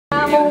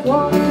I'm a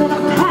woman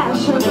of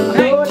passion,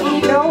 don't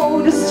need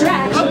no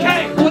distraction.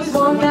 Just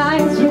one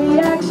night's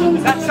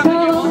reaction.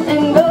 Come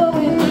and go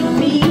with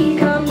me,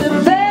 come to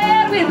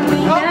bed with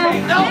me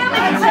now.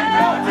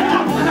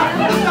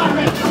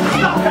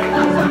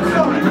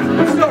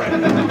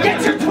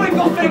 Get your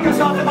twinkle fingers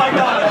off of my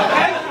daughter,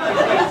 okay?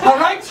 All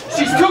right?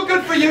 She's too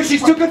good for you.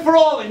 She's too good for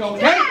all of you,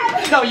 okay?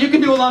 No, you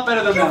can do a lot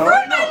better than that, all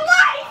right? You ruined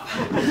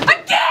my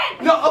life!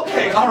 Again! No,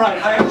 okay, all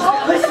right. I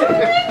understand.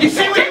 Listen, you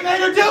see what you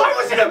made her do? I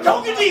was in a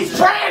Goganese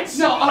trance!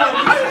 No, all right. I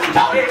was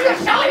telling you to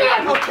show you!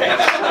 Okay.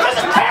 This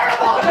is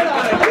terrible!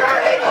 You're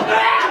an evil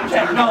man!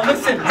 Okay, no,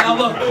 listen. Now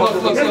look.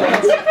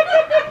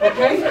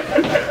 Okay?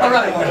 All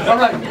right.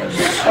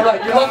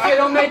 You're lucky I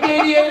don't make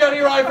 88 out of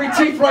your ivory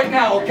teeth right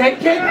now, okay,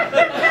 kid? All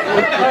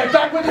right,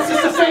 back when this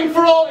is the same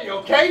for all of you,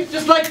 okay?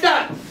 Just like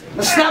that.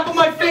 A snap of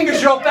my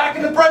fingers, you're all back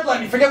in the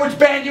breadline. You forget which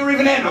band you were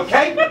even in,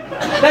 okay?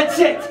 That's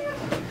it.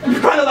 You're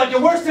kind of like,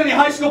 you're worse than any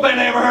high school band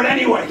I ever heard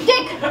anyway.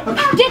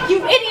 Dick,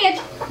 you idiot!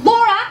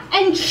 Laura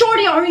and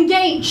Shorty are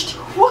engaged.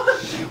 What?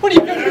 What are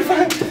you gonna do?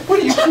 What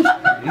are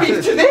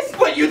you to this?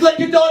 What, you'd let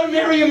your daughter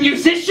marry a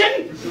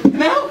musician?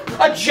 Now?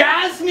 A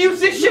jazz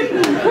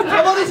musician?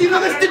 How about this, you know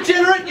this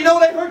degenerate? You know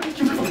what I heard?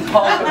 You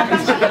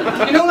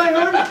know what I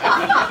heard?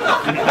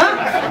 Huh?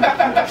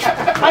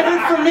 I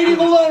heard from Mitty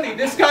Maloney.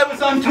 This guy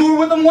was on tour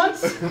with him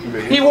once.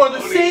 He wore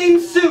the same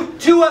suit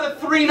 2 out of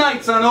 3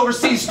 nights on an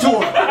overseas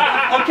tour.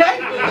 Okay?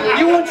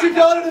 You want your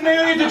daughter to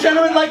marry a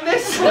degenerate like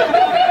this?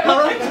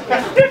 Alright?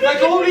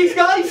 Like all these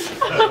guys?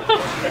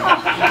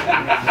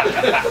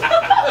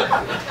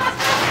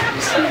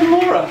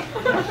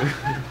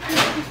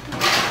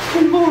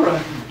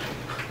 Laura.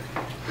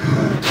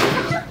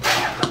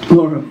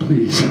 Laura,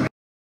 please.